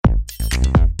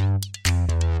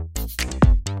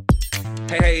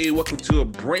Hey, welcome to a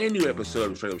brand new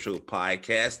episode of Straight Up Show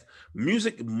Podcast,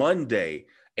 Music Monday.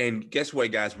 And guess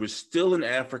what, guys? We're still in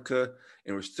Africa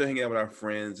and we're still hanging out with our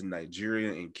friends in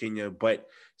Nigeria and Kenya. But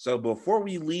so before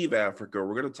we leave Africa,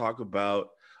 we're going to talk about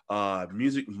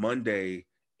Music Monday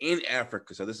in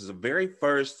Africa. So this is the very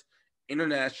first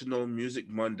International Music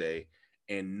Monday,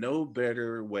 and no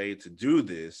better way to do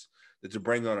this than to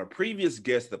bring on our previous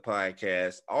guest of the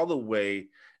podcast, all the way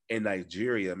in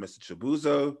Nigeria, Mr.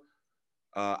 Chibuzo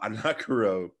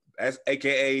Anakuro, as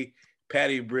aka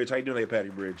Patty Bridge. How you doing, Patty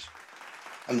Bridge?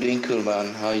 I'm doing cool,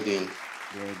 man. How you doing?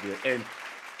 Doing good. And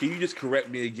can you just correct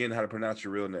me again how to pronounce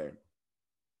your real name?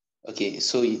 Okay,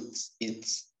 so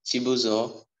it's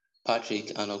Chibuzo Patrick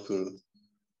Anokuru.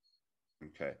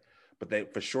 Okay, but they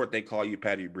for short they call you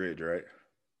Patty Bridge, right?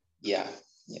 Yeah.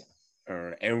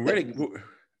 And where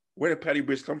did Patty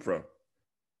Bridge come from?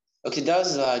 Okay,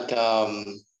 that's like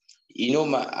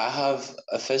I have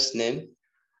a first name,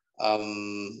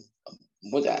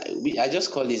 but I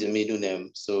just call it a middle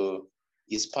name, so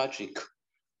it's Patrick,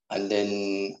 and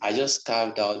then I just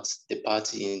carved out the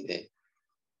party in there,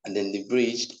 and then the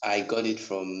bridge I got it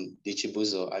from the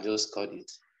Chibuzo. I just got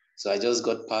it, so I just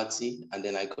got party, and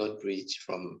then I got bridge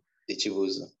from the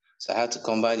Chibuzo. So I had to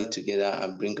combine it together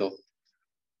and bring up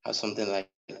have something like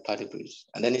party bridge,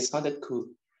 and then it sounded cool.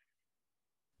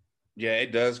 Yeah,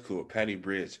 it does cool. Patty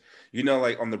Bridge. You know,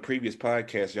 like on the previous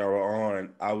podcast y'all were on,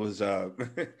 I was I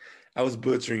was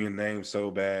butchering your name so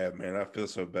bad, man. I feel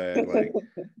so bad. Well,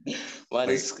 Like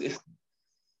it's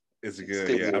it's good.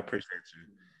 still Yeah, I good. appreciate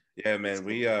you. Yeah, It's man.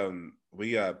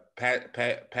 cool.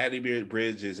 Patty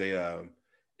Bridge is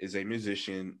a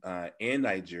musician in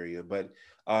Nigeria. But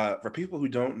for people who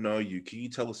don't know you, can you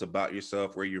tell us about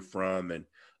yourself, where you're from, and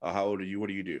how old are you? What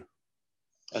do you do?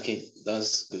 Okay,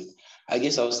 that's good. I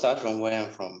guess I'll start from where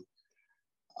I'm from.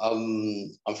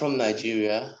 I'm from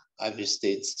Nigeria, Abia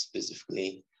State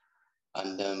specifically,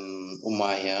 and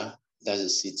Umuahia, that's a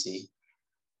city.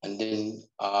 And then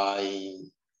I'm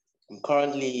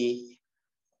currently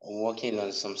working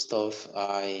on some stuff.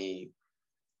 I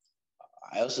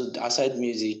also, aside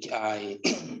music,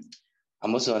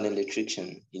 I'm also an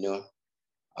electrician.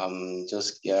 I'm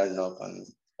just gearing up and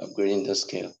upgrading the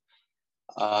skill.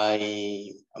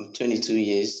 I'm 22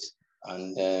 years,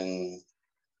 and then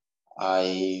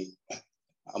I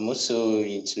I'm also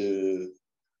into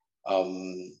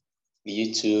um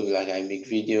YouTube. Like I make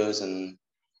videos and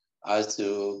I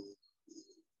also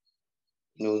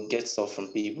get stuff from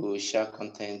people, share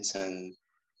content, and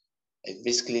it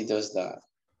basically does that.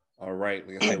 All right.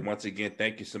 Like I say, once again,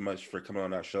 thank you so much for coming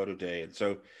on our show today. And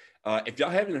so, if y'all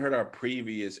haven't heard our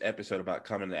previous episode about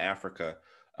coming to Africa,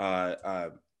 uh, uh,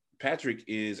 Patrick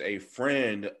is a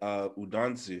friend of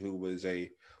Udansi, who was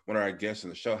one of our guests on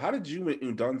the show. How did you and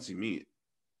Udansi meet?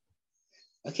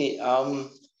 Okay,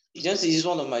 he's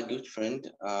one of my good friend.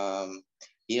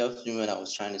 He helped me when I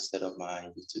was trying to set up my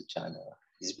YouTube channel.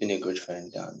 He's been a good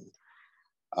friend, and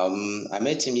I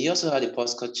met him. He also had a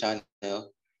podcast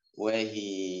channel where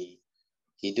he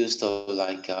do stuff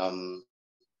like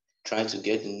trying to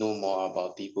get to know more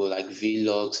about people, like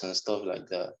vlogs and stuff like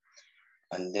that.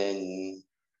 And then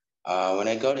when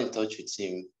I got in touch with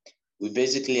him, we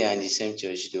basically are in the same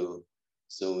church though.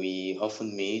 So we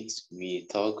often meet, we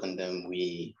talk, and then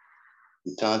we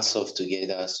plan stuff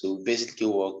together. So we basically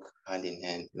work hand in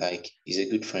hand. Like he's a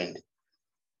good friend.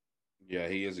 Yeah,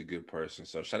 he is a good person.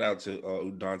 So shout out to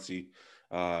Udansi,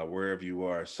 wherever you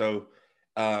are. So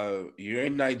you're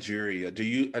in Nigeria. I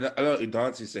know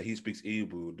Udansi said he speaks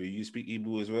Igbo. Do you speak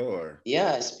Igbo as well, or?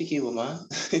 Yeah, I speak Igbo, man.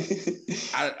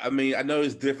 I mean, I know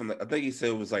it's different. I think he said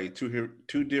it was like two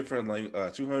different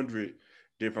 200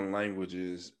 different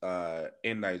languages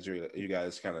in Nigeria. You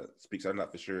guys kind of speak. So I'm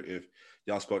not for sure if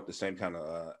y'all spoke the same kind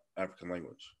of African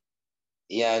language.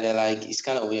 Yeah, they're like it's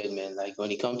kind of weird, man. Like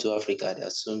when you come to Africa, there are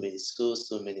so many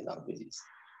languages,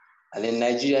 and then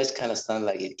Nigeria is kind of stand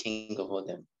like a king of all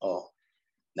them. Oh,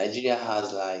 Nigeria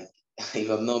has like, if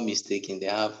I'm not mistaken, they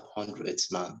have hundreds,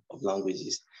 man, of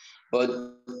languages, but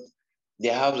they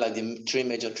have like the three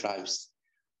major tribes.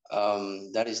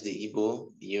 That is the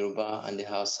Igbo, the Yoruba, and the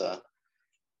Hausa.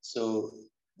 So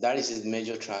that is the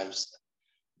major tribes.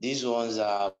 These ones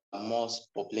are most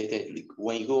populated. Like,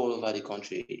 when you go all over the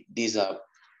country, these are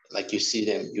like you see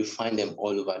them, you find them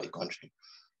all over the country.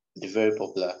 They're very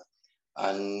popular.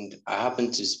 And I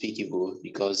happen to speak Igbo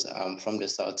because I'm from the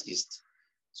southeast.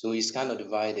 So it's kind of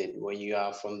divided. When you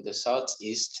are from the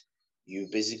southeast, you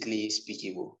basically speak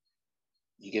Igbo.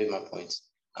 You get my point.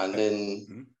 And Okay. then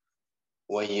Mhm.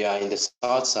 when you are in the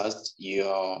south, you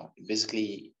are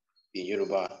basically the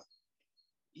Yoruba.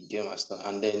 You get my stuff.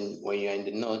 And then when you're in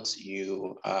the north,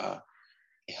 you are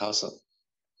a Hausa.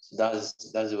 So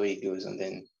that's the way it goes. And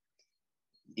then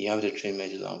you have the three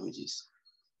major languages.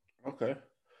 Okay.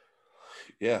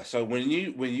 Yeah. So when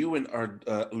you and are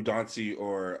Udansi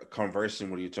or conversing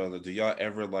with each other, do y'all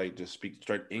ever like just speak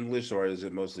straight English or is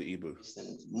it mostly Igbo?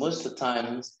 And most of the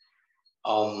times,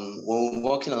 when we're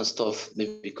working on stuff,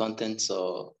 maybe contents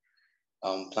or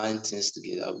planning things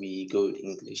together, we go with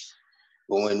English.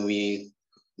 But when we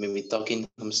talking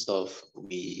some stuff,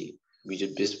 we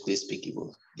just basically speak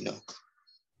Igbo, you know.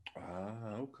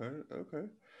 Ah, okay, okay.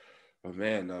 Oh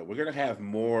man, we're gonna have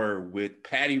more with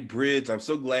Patty Bridge. I'm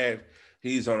so glad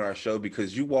he's on our show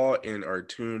because you all in are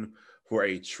tuned for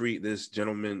a treat. This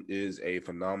gentleman is a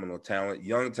phenomenal talent,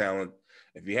 young talent.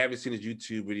 If you haven't seen his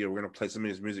YouTube video, we're gonna play some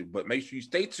of his music. But make sure you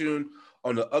stay tuned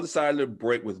on the other side of the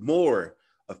break with more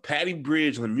of Patty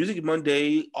Bridge on Music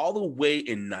Monday, all the way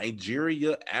in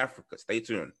Nigeria, Africa. Stay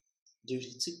tuned.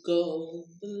 Duty to go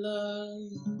the line.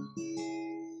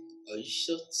 Are you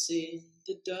shots in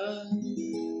the die?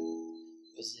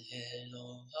 Was it hell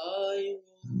or high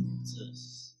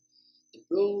waters? The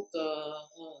broke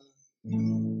heart.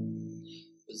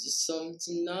 Was it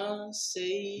something I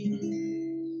say?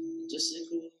 Just a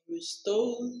good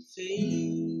restored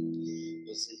faith.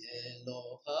 Was it hell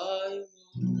or high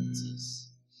waters?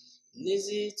 And is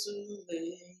it too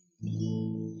late?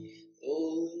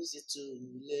 Oh, is it too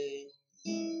late?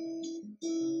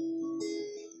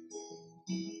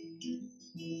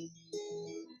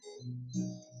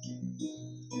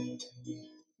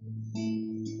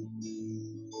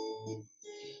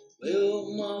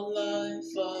 Well, my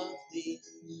life I've been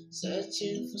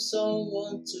searching for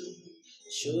someone to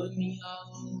show me how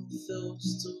it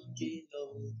feels to be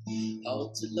loved, how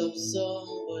to love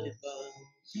somebody back.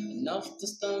 And after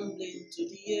stumbling to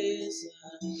the years, I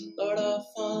thought I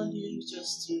found you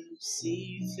just to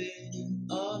see you fading.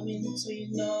 I'm into you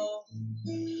now.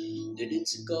 Did it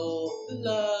go the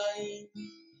line?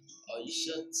 Are you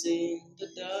shut in the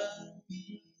dark?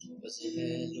 Was it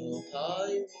hell or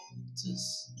high waters?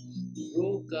 The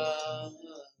broke heart.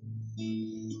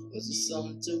 Was it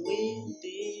something we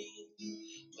did?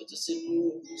 Or just a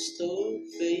group restored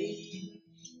faith?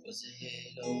 Was it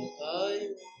hell or high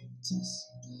waters?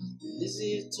 Is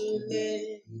it too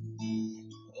late?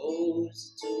 Oh, is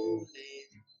it too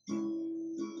late?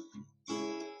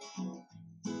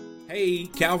 Hey,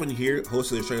 Calvin here,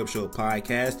 host of the Straight Up Show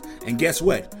podcast. And guess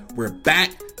what? We're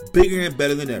back bigger and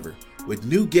better than ever with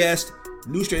new guests,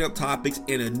 new straight up topics,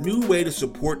 and a new way to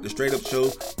support the Straight Up Show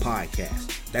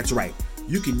podcast. That's right.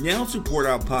 You can now support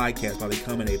our podcast by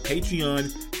becoming a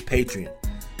Patreon patron.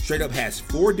 Straight Up has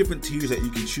 4 different tiers that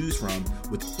you can choose from,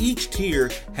 with each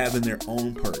tier having their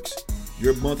own perks.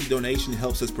 Your monthly donation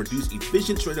helps us produce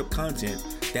efficient Straight Up content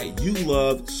that you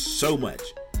love so much.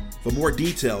 For more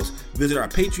details, visit our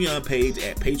Patreon page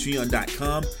at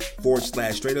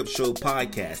patreon.com/Straight Up Show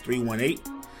Podcast 318.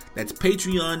 That's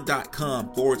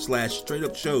patreon.com/Straight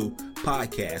Up Show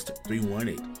Podcast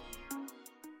 318.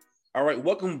 All right,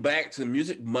 welcome back to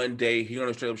Music Monday here on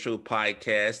the Straight Up Show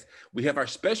Podcast. We have our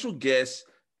special guest,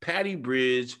 Patty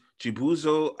Bridge,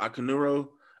 Chibuzo Akinuro.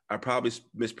 I probably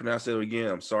mispronounced it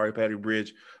again. I'm sorry, Patty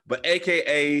Bridge. But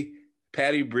AKA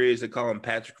Patty Bridge, they call him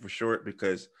Patrick for short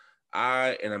because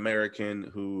I, an American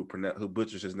who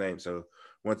butchers his name. So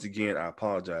once again, I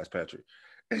apologize, Patrick.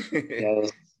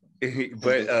 Yes.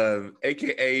 But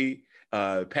AKA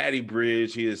Patty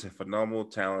Bridge, he is a phenomenal,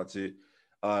 talented,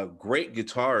 great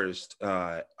guitarist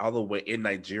all the way in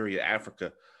Nigeria,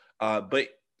 Africa. But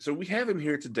so we have him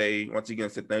here today. Once again, I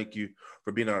said thank you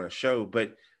for being on the show.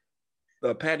 But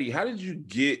Patty, how did you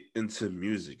get into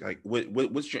music? Like,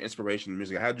 what's your inspiration in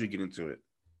music? How did you get into it?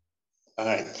 All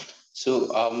right. So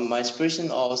my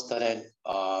inspiration all started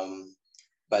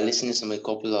by listening to a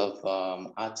couple of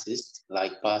artists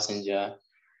like Passenger,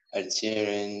 Ed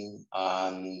Sheeran,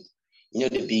 and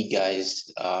the big guys,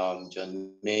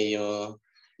 John Mayer.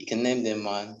 You can name them,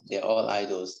 man. They're all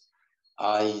idols.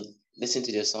 I listen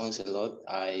to their songs a lot.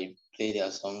 I play their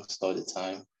songs all the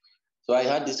time. So I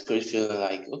had this great feeling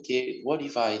like, okay, what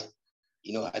if I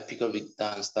pick up the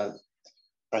guitar and start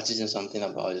practicing something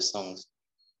about the songs.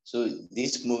 So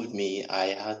this moved me. I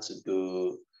had to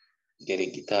go get a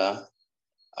guitar.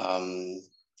 I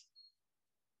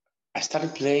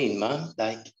started playing, man.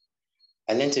 Like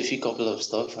I learned a few couple of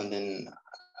stuff, and then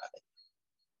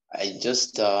I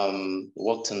just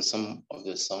worked on some of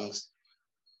the songs.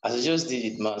 As I just did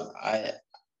it, man,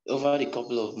 over the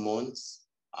couple of months,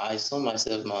 I saw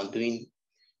myself, man, doing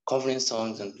covering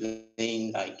songs and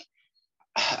playing like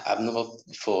I've never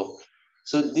before.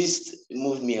 So this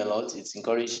moved me a lot. It's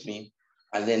encouraged me.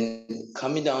 And then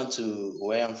coming down to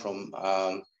where I'm from,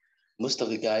 most of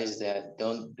the guys that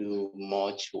don't do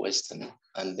much Western,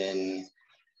 and then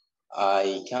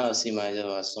I kind of see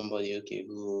myself as somebody, okay,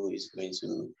 who is going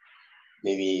to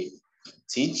maybe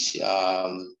teach,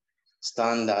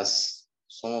 stand as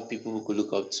some people who could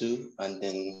look up to, and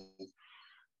then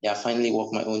yeah, finally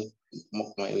walk my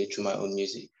way through my own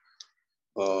music.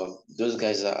 But those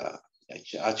guys are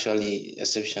actually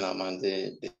exceptional, man.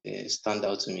 They stand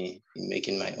out to me in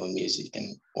making my own music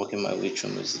and working my way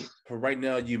through music. For right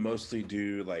now, you mostly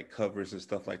do like covers and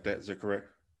stuff like that. Is that correct?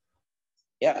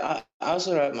 Yeah, I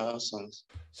also write my own songs.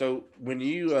 So when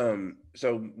you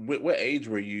so what age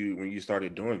were you when you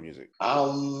started doing music?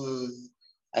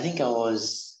 I think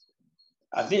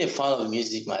I've been a fan of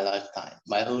music my lifetime,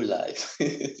 my whole life.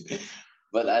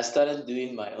 But I started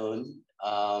doing my own.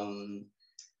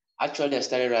 Actually, I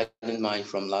started writing mine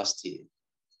from last year.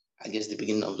 I guess the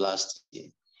beginning of last year.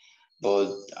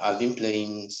 But I've been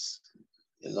playing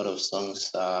a lot of songs,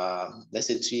 let's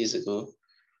say 2 years ago.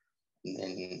 And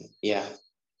then, yeah,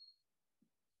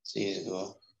 2 years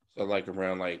ago. So like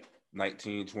around like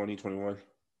 19, 20, 21.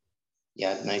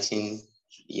 Yeah, 19,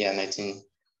 yeah, 19,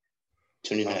 Oh,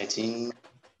 2019,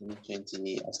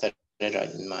 2020. I started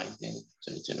writing mine in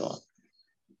 2021.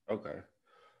 okay.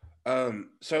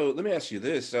 So let me ask you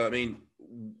this. I mean,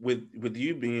 with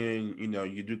you being,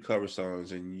 you do cover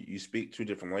songs and you speak two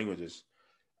different languages.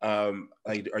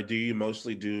 Like, or do you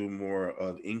mostly do more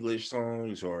of English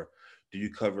songs, or do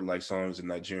you cover like songs in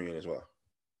Nigerian as well?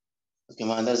 Okay,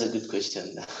 man, that's a good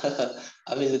question.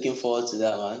 I've been looking forward to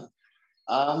that one.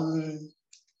 Um,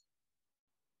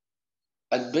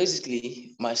 like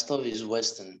basically, my stuff is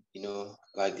Western,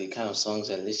 like the kind of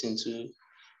songs I listen to,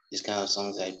 this kind of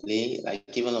songs I play. Like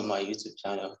even on my YouTube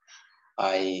channel,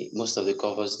 I most of the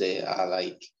covers there are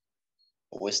like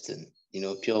Western,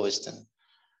 pure Western.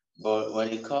 But when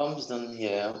it comes down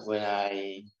here, when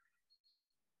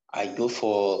I go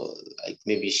for like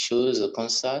maybe shows or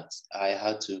concerts, I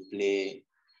had to play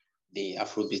the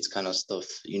Afrobeat kind of stuff.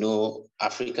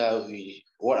 Africa,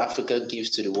 what Africa gives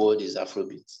to the world is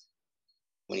Afrobeat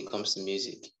when it comes to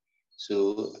music.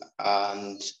 So,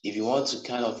 and if you want to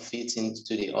kind of fit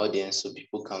into the audience so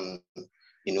people can,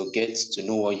 get to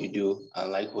know what you do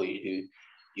and like what you do,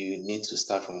 you need to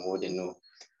start from what they know.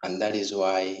 And that is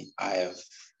why I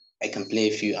can play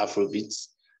a few Afro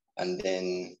beats and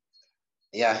then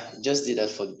yeah, just did that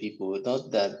for the people.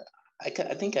 Not that I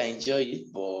think I enjoy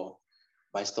it, but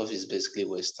my stuff is basically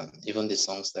Western. Even the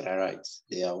songs that I write,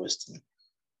 they are Western.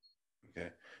 Okay.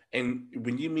 And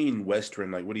when you mean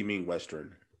Western, like what do you mean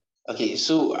Western? Okay,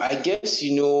 so I guess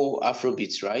you know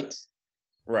Afrobeats, right?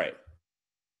 Right.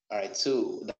 All right,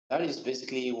 so that is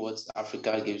basically what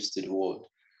Africa gives to the world.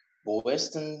 But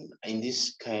Western in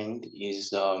this kind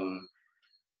is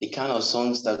the kind of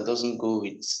songs that doesn't go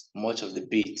with much of the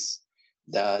beats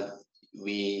that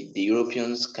the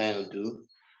Europeans kind of do.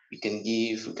 We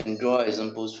can draw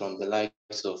examples from the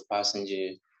likes of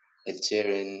Passenger, Ed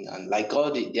Sheeran, and like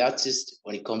all the artists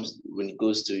when it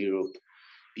goes to Europe,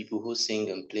 people who sing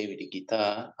and play with the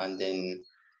guitar and then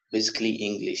basically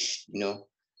English,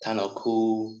 kind of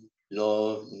cool,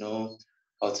 love,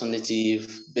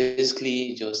 alternative,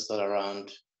 basically just all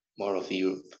around more of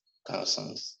Europe kind of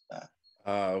songs.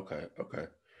 Okay. Okay.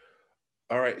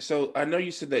 All right. So I know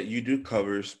you said that you do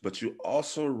covers, but you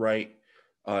also write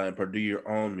and produce your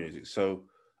own music. So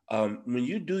when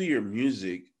you do your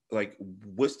music, like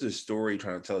what's the story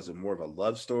trying to tell? Is it more of a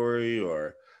love story,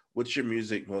 or what's your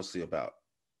music mostly about?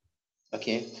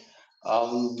 Okay.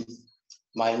 Um,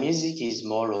 my music is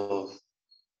more of,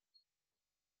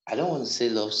 I don't want to say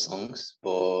love songs,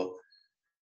 but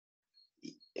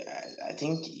I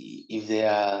think if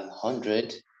there are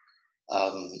 100,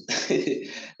 um,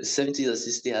 70 or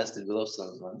 60 has to be love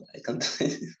songs, man. I can't.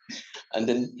 And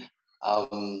then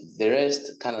the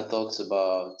rest kind of talks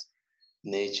about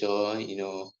nature,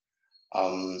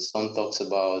 some talks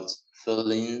about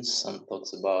feelings, some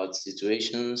talks about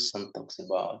situations, some talks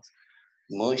about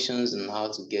emotions and how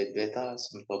to get better,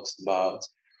 some talks about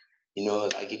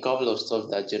like a couple of stuff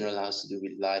that generally has to do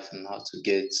with life and how to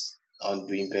get on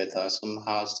doing better. Some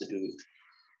has to do,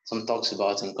 some talks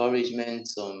about encouragement,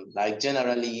 some like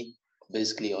generally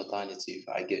basically alternative,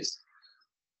 I guess.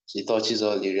 So it touches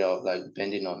all area of like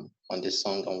depending on the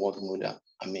song and what mood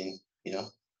I'm in, you know.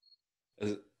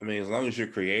 I mean, as long as you're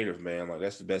creative, man, like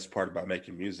that's the best part about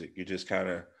making music. You just kind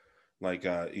of like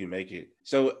you make it.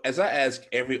 So as I ask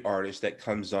every artist that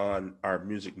comes on our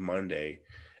Music Monday,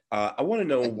 I want to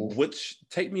know Okay. which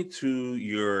take me to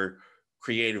your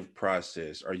creative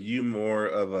process. Are you more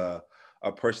of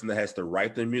a person that has to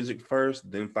write the music first,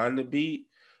 then find the beat,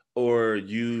 or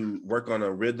you work on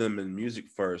a rhythm and music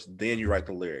first, then you write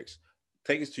the lyrics?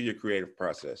 Take us to your creative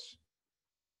process.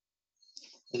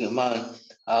 Okay, man.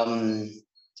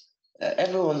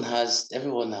 Everyone has their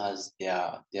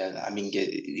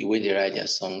the way they write their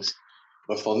songs,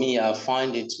 but for me, I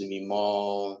find it to be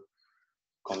more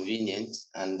convenient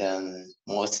and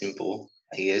more simple,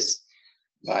 I guess,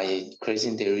 by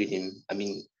creating the rhythm.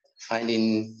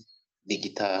 Finding the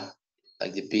guitar,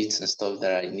 like the beats and stuff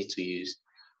that I need to use,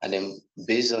 and then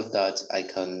based off that, I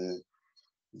can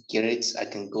get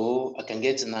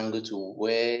an angle to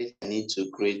where I need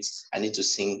to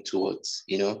sing towards,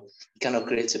 it kind of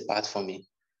creates a path for me.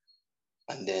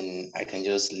 And then I can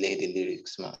just lay the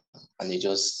lyrics, man, and it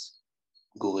just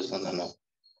goes on and on.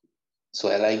 So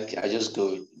I just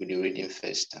go with the reading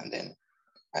first and then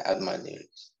I add my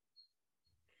lyrics.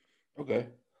 Okay.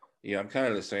 Yeah, I'm kind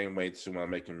of the same way too when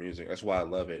I'm making music. That's why I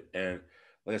love it. And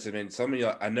like I said, man, some of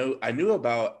y'all, I knew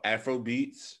about Afro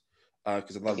beats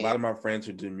because a lot of my friends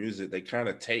who do music, they kind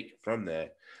of take from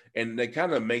that. And that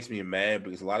kind of makes me mad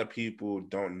because a lot of people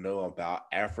don't know about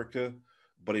Africa.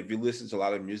 But if you listen to a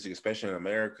lot of music, especially in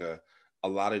America, a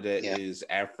lot of that is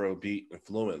Afro beat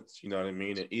influence. You know what I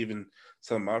mean? And even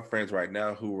some of my friends right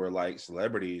now who are like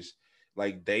celebrities,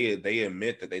 like they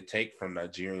admit that they take from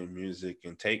Nigerian music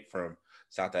and take from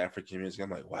South African music. I'm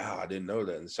like, wow, I didn't know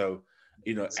that. And so,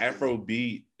 Afro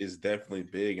beat is definitely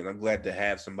big, and I'm glad to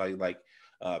have somebody like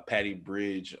Patty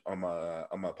Bridge on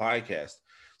my podcast.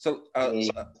 So,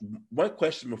 one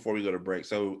question before we go to break.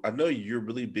 So, I know you're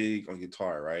really big on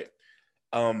guitar, right?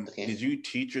 Did you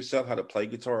teach yourself how to play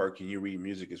guitar, or can you read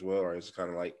music as well, or is it kind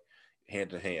of like hand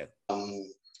to hand?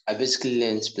 I basically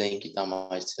learned playing guitar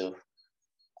myself,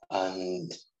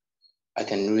 and I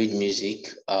can read music,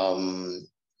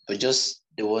 but just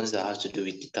the ones that have to do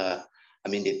with guitar.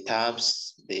 The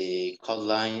tabs, the chord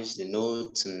lines, the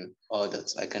notes, and all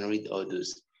that. I can read all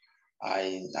those.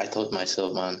 I taught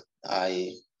myself, man.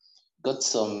 I got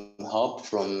some help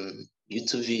from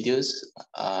YouTube videos.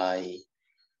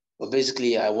 But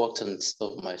basically, I worked on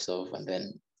stuff myself, and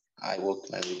then I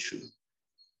worked my way through.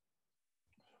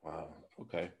 Wow.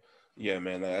 Okay. Yeah,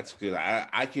 man, that's good.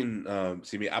 I can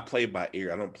see me. I play by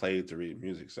ear. I don't play to read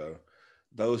music. So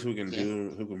those who can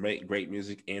make great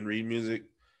music and read music,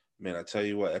 man, I tell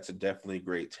you what, that's a definitely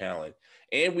great talent.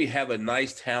 And we have a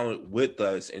nice talent with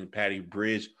us in Patty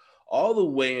Bridge, all the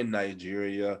way in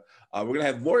Nigeria. We're gonna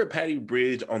have more of Patty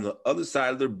Bridge on the other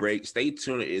side of the break. Stay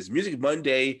tuned. It is Music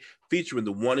Monday featuring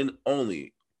the one and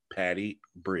only Patty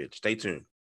Bridge. Stay tuned.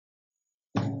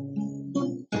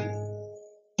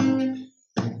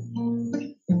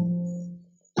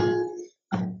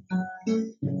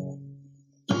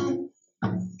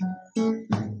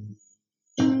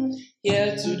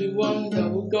 Here to the one that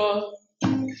will go.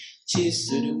 Cheers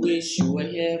to the wish you were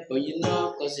here, but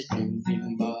cause it didn't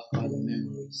bring back all the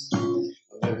memories of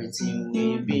everything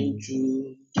we've been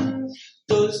through.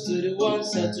 Toast to the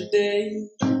ones that today,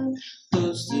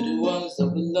 toast to the ones that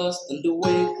we lost on the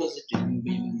way, cause it didn't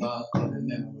bring back all the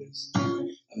memories.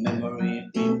 A memory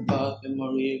bring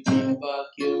back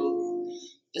you.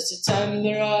 Just a time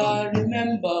that I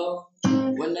remember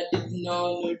when I didn't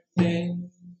know no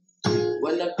pain,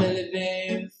 when I believed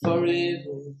in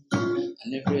forever,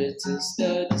 and everything's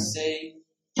still the same.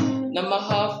 Now my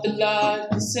heart feel like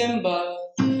December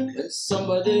when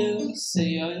somebody say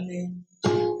your name,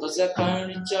 cause I can't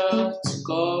reach out to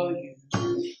call you.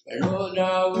 I know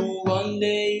now one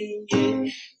day, yeah,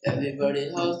 everybody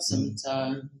hurts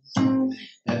sometimes,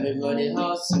 everybody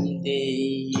hurts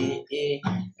someday, yeah.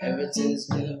 Everything's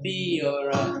gonna be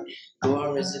alright. Go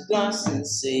and raise a glass and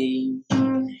say,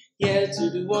 yeah, to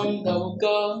the one that will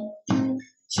go.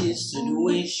 Cheers to the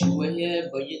wish you were here,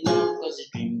 but cause the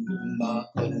dream bring back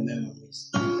all the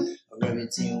memories of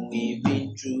everything we've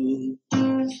been through.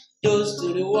 Those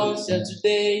to the ones that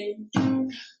today,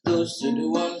 those to the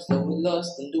ones that we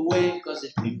lost on the way, cause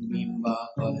it bring back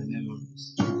all the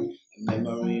memories. A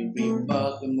memory bring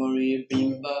back, memory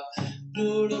bring back.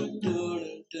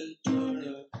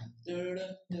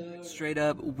 Straight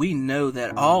up, we know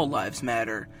that all lives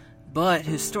matter. But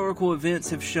historical events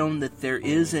have shown that there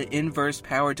is an inverse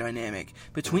power dynamic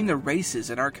between the races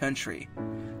in our country.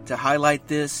 To highlight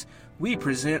this, we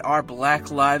present our Black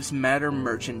Lives Matter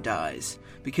merchandise.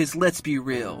 Because let's be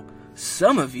real,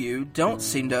 some of you don't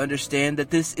seem to understand that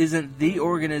this isn't the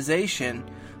organization,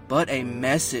 but a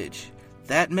message.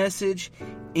 That message: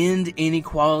 end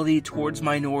inequality towards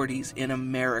minorities in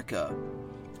America.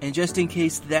 And just in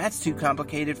case that's too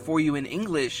complicated for you in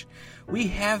English, we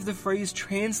have the phrase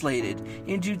translated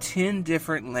into 10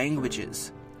 different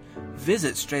languages.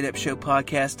 Visit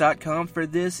StraightUpShowPodcast.com for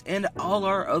this and all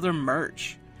our other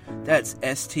merch. That's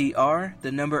STR,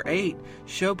 the number 8,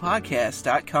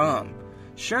 showpodcast.com.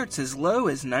 shirts as low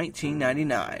as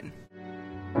 $19.99.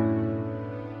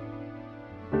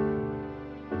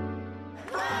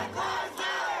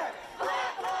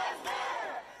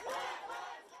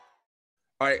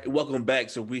 All right, welcome back.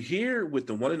 So we're here with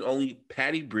the one and only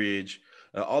Patty Bridge,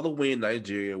 all the way in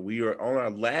Nigeria. We are on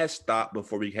our last stop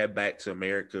before we head back to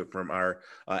America from our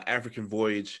African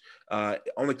voyage on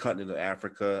the continent of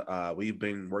Africa. We've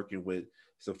been working with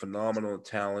some phenomenal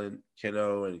talent,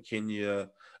 Keno and Kenya,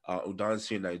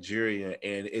 Udansi in Nigeria,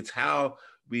 and it's how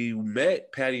we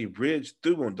met Patty Bridge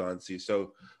through Udansi.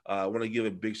 So I want to give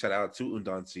a big shout out to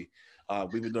Udansi.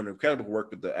 We've been doing incredible work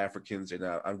with the Africans, and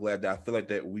I'm glad that I feel like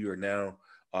that we are now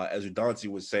as Udansi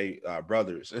would say,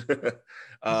 brothers.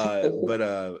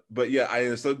 But yeah, I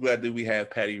am so glad that we have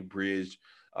Patty Bridge.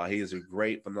 He is a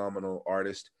great, phenomenal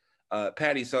artist.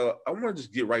 Patty, so I want to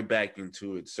just get right back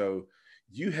into it. So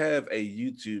you have a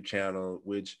YouTube channel,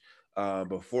 which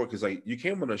before, because like you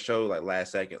came on the show like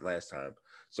last time.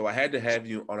 So I had to have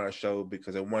you on our show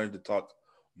because I wanted to talk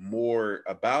more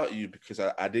about you because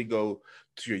I did go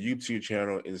to your YouTube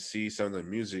channel and see some of the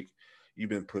music you've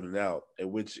been putting out,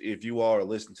 and which if you all are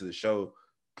listening to the show,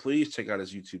 please check out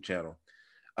his YouTube channel.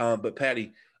 But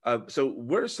Patty, so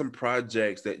what are some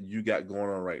projects that you got going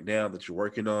on right now that you're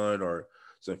working on, or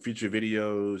some future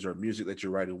videos or music that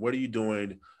you're writing? What are you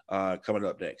doing coming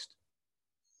up next?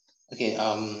 Okay,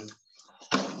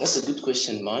 that's a good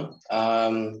question, man.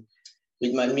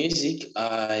 With my music,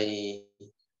 I'm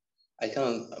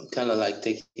kind of like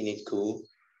taking it cool.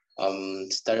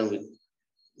 Starting with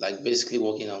like basically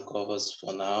working on covers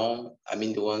for now. I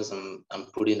mean the ones I'm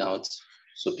putting out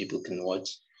so people can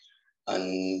watch.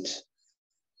 And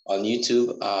on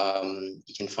YouTube,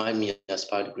 you can find me as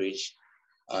Patty Bridge,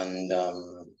 and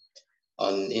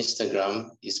on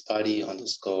Instagram is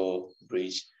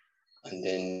Patty_Bridge, and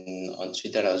then on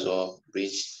Twitter as well,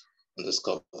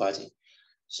 Bridge_Patty.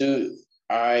 So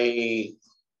I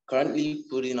currently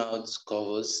putting out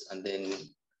covers, and then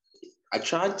I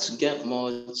try to get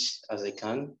much as I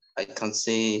can. I can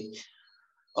say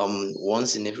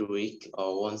once in every week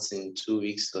or once in 2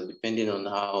 weeks, or depending on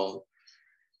how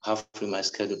free my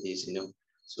schedule is,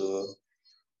 So,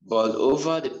 but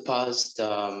over the past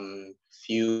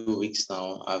few weeks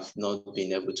now, I've not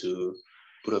been able to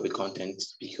put up the content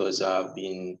because I've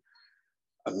been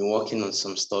working on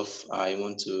some stuff. I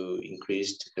want to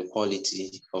increase the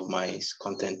quality of my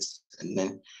content, and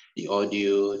then the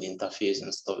audio, the interface,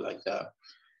 and stuff like that.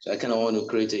 So I kind of want to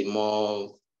create a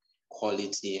more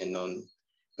quality and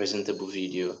presentable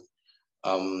video.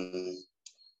 I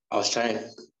was trying,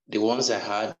 the ones I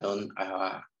had done,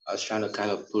 I was trying to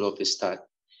kind of put up a start.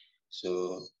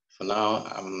 So for now,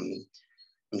 I'm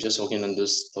just working on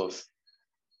those stuff.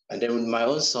 And then with my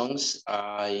own songs,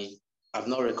 I've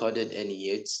not recorded any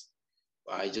yet.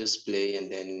 I just play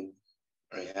and then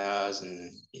rehearse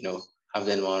and, have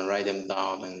them on, write them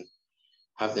down and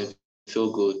have them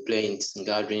feel good, playing in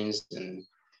gatherings and,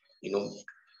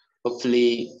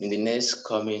 hopefully in the next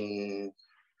coming,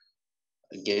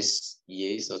 I guess,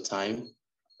 years or time.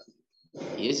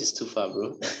 Years is too far,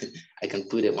 bro. I can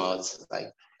put them out,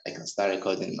 like I can start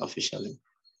recording officially.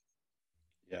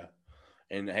 Yeah.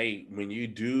 And hey, when you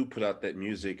do put out that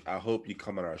music, I hope you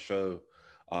come on our show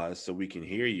so we can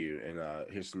hear you and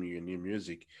hear some of your new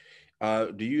music.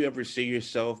 Do you ever see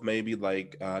yourself maybe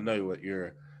like, I know what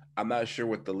I'm not sure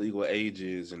what the legal age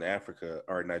is in Africa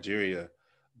or Nigeria,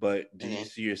 but do you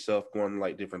see yourself going to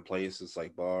like different places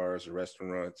like bars or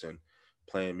restaurants and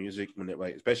playing music when it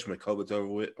like, especially when COVID's over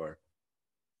with, or?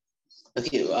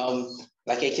 Okay,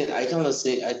 like I cannot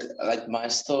say, like my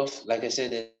stuff, like I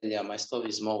said earlier, my stuff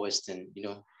is more Western,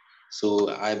 So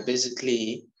I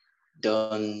basically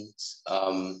don't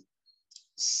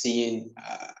see,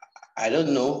 I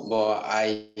don't know, but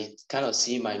I kind of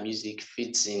see my music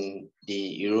fits in the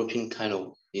European kind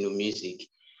of, music.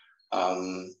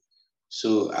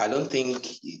 So I don't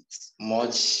think it's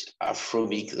much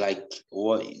Afrobeat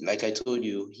like I told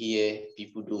you here,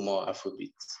 people do more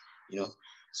Afrobeat,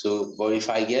 So, but if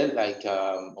I get like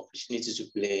opportunity to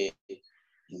play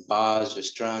in bars,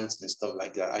 restaurants, and stuff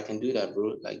like that, I can do that,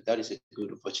 bro. Like that is a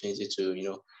good opportunity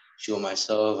to, show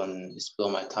myself and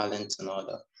explore my talents and all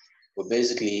that. But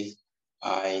basically,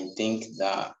 I think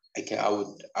that I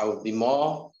would be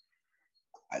more,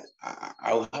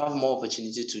 I would have more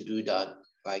opportunity to do that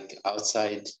like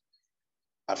outside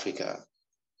Africa,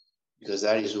 because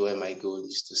that is where my goal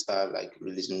is to start like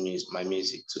releasing my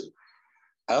music too.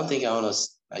 I don't think I want to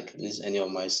like release any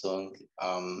of my song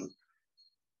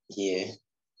here,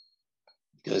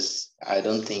 because I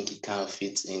don't think it kind of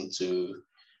fits into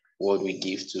what we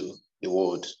give to the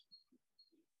world.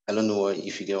 I don't know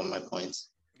if you get my point.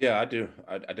 Yeah, I do.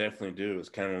 I definitely do. It's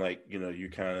kind of like, you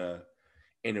kind of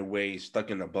in a way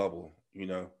stuck in a bubble.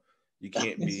 You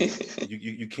can't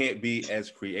be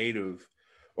as creative,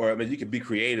 or I mean, you can be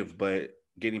creative, but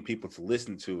getting people to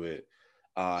listen to it,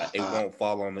 it Uh, won't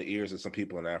fall on the ears of some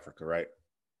people in Africa, right?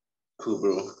 cool,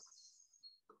 bro.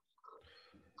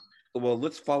 Well,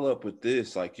 let's follow up with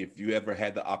this. Like, if you ever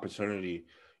had the opportunity,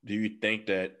 do you think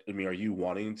that, I mean, are you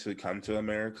wanting to come to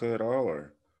America at all,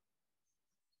 or?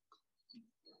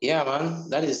 Yeah, man,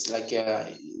 that is like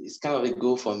it's kind of a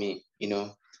goal for me.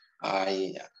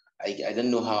 I I don't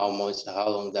know how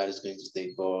long that is going to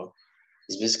take, but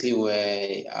it's basically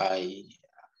where I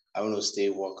want to stay,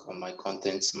 work on my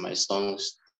contents, my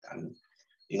songs, and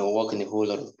work on a whole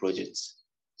lot of projects.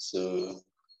 So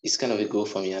it's kind of a goal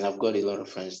for me, and I've got a lot of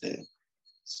friends there.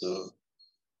 So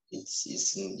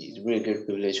it's really a great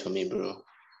privilege for me, bro.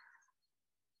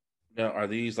 Now, are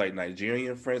these like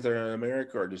Nigerian friends that are in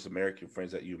America, or just American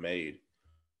friends that you made?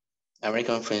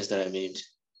 American friends that I made.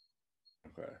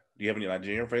 Okay. Do you have any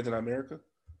Nigerian friends in America?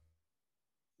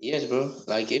 Yes, bro.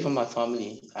 Like even my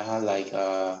family, I had like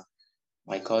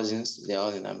my cousins, they're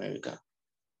all in America.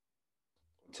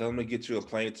 Tell them to get you a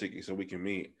plane ticket so we can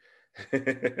meet.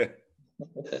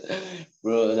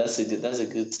 Bro, that's a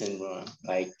good thing, bro.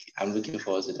 Like I'm looking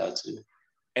forward to that too.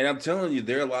 And I'm telling you,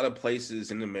 there are a lot of places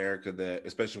in America that,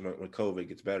 especially when COVID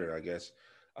gets better, I guess,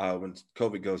 when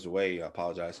COVID goes away, I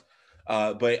apologize.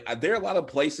 But there are a lot of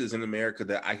places in America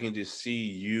that I can just see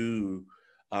you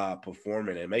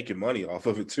performing and making money off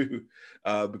of it too,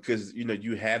 because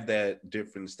you have that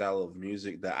different style of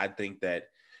music that I think that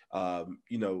and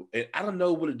I don't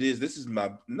know what it is. This is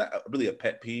my not really a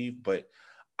pet peeve, but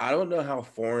I don't know how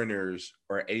foreigners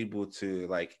are able to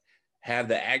like have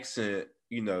the accent,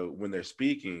 when they're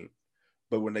speaking,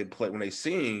 but when they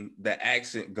sing, the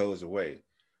accent goes away.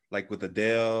 Like with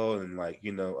Adele and like,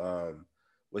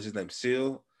 what's his name?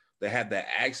 Seal. They have that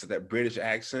accent, that British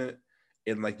accent,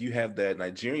 and like you have that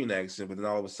Nigerian accent, but then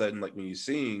all of a sudden, like when you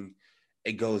sing,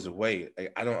 it goes away.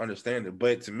 Like, I don't understand it.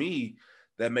 But to me,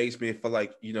 that makes me feel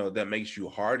like, that makes you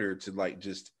harder to like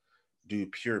just do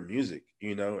pure music,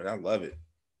 and I love it.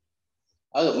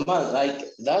 Oh man, like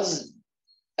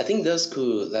I think that's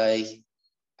cool. Like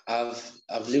I've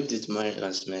lived with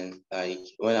Americans, man. Like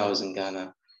when I was in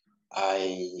Ghana,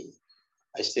 I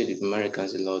I stayed with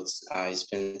Americans a lot. I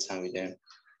spent time with them,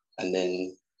 and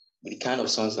then the kind of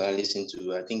songs that I listen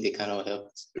to, I think they kind of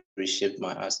helped reshape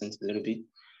my accent a little bit.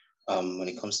 When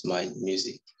it comes to my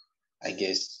music, I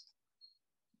guess,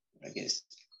 I guess.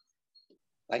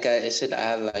 Like I said, I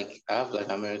have like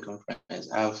American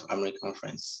friends. I have American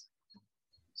friends,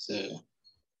 so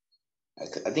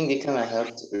I think they kind of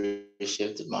helped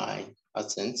reshape my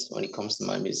accent when it comes to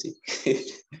my music.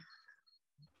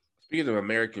 Speaking of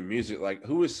American music, like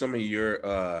who is some of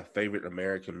your favorite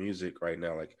American music right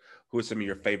now? Like who are some of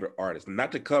your favorite artists?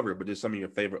 Not to cover, but just some of your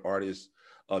favorite artists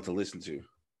to listen to.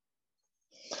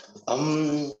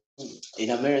 um,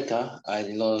 in America, I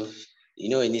love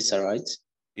Anissa, right?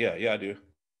 Yeah, yeah, I do.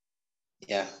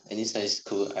 Yeah, Anissa is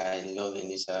cool. I love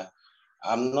Anissa.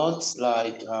 I'm not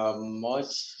like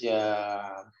much.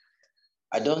 I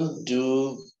don't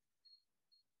do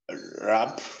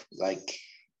rap like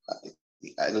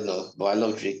I don't know, but I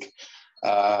love Drake.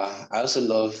 I also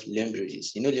love Liam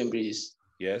Bridges. You know Liam Bridges?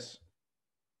 Yes.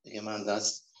 Yeah, man,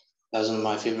 that's one of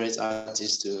my favorite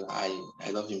artists too. I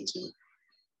love him too.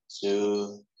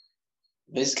 So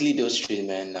basically, those three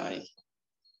men,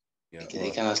 Yeah. they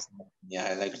Well, kind of yeah,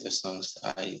 I like the songs.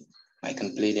 I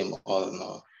can play them all and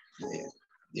all.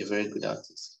 They're very good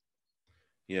artists.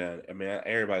 yeah. I mean,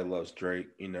 everybody loves Drake.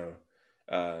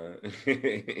 I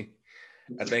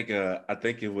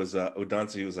think it was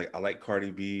Odanse. He was like, I like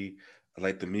Cardi B. I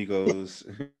like the Migos.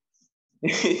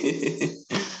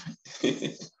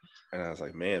 And I was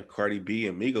like, man, if Cardi B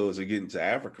and Migos are getting to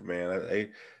Africa, man,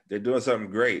 they're doing something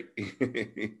great.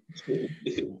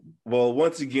 Well,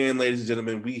 once again, ladies and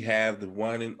gentlemen, we have the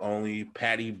one and only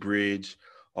Patty Bridge,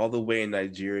 all the way in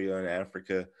Nigeria and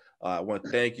Africa. I want to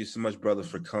thank you so much, brothers,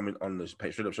 for coming on the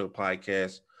Straight Up Show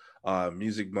podcast,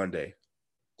 Music Monday.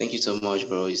 Thank you so much,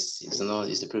 bro. It's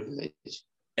a privilege. It's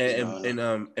an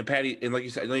honor. And Patty, and like you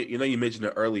said, you mentioned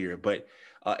it earlier, but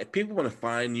if people want to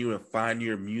find you and find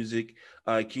your music,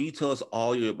 can you tell us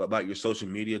about your social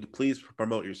media? Please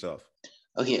promote yourself.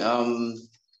 Okay, on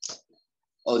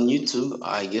YouTube,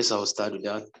 I guess I'll start with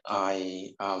that.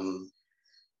 I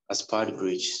as Party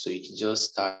Bridge. So you can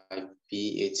just type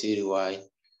PATY,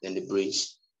 then the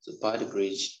bridge. So Party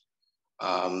Bridge.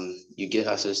 You get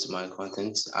access to my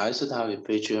content. I also have a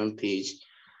Patreon page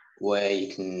where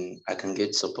I can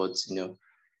get support,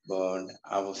 but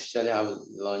I officially haven't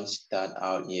launched that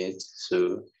out yet.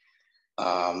 So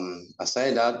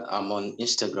aside that, I'm on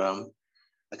Instagram,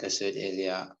 like I said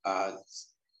earlier, at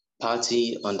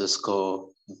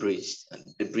party_bridge.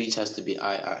 The bridge has to be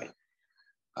II.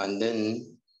 And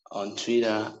then on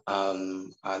Twitter,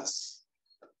 at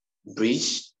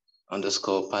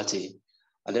bridge_party.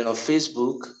 And then on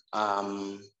Facebook,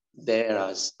 there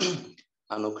as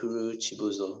Anokuru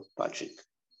Chibuzo Patrick.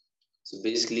 So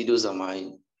basically, those are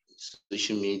my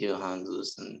social media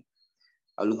handles, and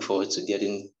I look forward to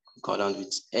getting contact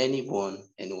with anyone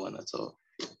at all.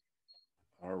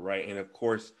 All right. And of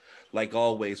course, like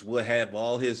always, we'll have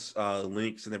all his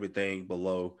links and everything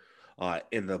below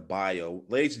in the bio.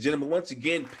 Ladies and gentlemen, once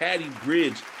again, Patty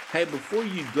Bridge. Hey, before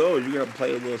you go, you're going to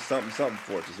play a little something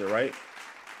for us. Is that right?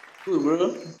 Cool,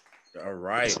 bro. All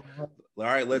right. All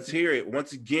right. Let's hear it.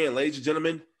 Once again, ladies and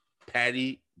gentlemen,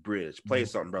 Patty Bridge. Play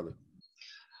something, brother.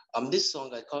 This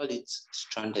song, I called it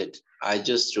Stranded. I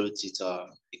just wrote it a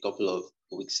couple of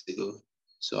weeks ago.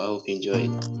 So I hope you enjoy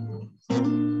it.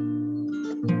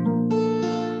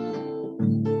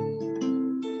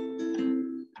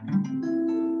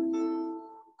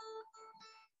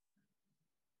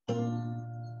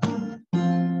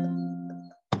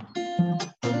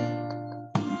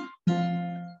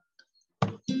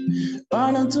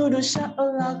 Run into the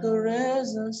shadow like a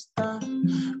risen star,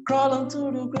 crawl into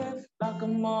the grave like a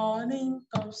morning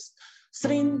ghost,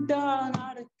 sitting down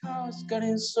on the couch,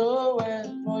 getting so wet,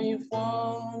 for you've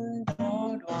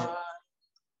wondered why.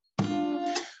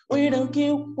 We don't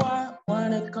keep quiet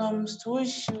when it comes to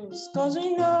issues, cause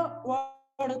we know what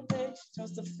it takes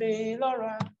just to feel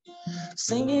alright.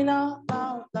 Singing out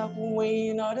loud like we're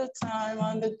waiting all the time,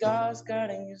 and the guys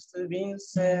getting used to being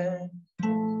sad.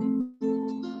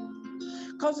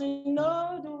 Cause we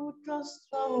know the trust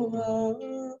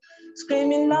over,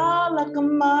 screaming out like a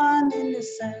man in the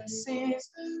senses,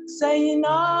 saying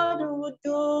all the would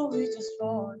do we just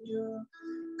for you,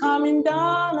 coming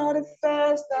down on the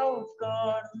face that we've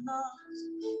got on us,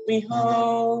 we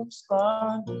hope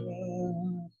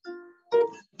squandering.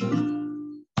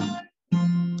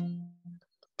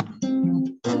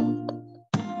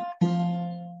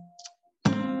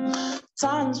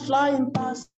 Time's flying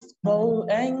past, both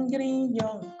angry and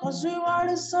young, cause we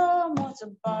worry so much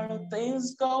about the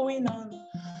things going on.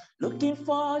 Looking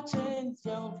for change,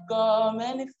 you've got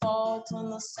many thoughts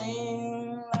on the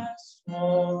same last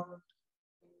world.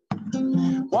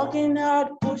 Walking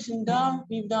hard, pushing down,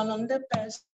 we've done on the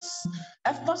best.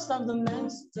 Efforts of the men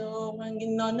still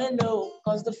hanging on the low,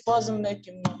 cause the fuzz are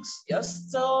making marks. You're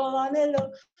still on the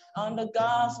low, on the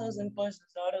gases and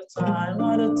pushes all the time,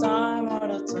 all the time, all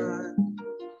the time.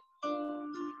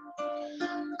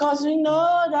 Cause we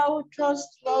know that we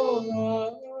trust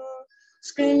over,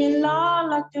 screaming loud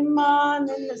like a man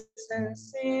in the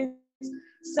senses,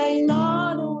 saying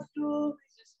all that we do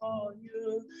is just for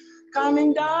you,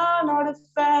 coming down all the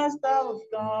fast that we've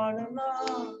gone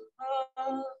on.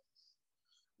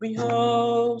 We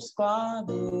hope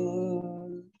squabbling.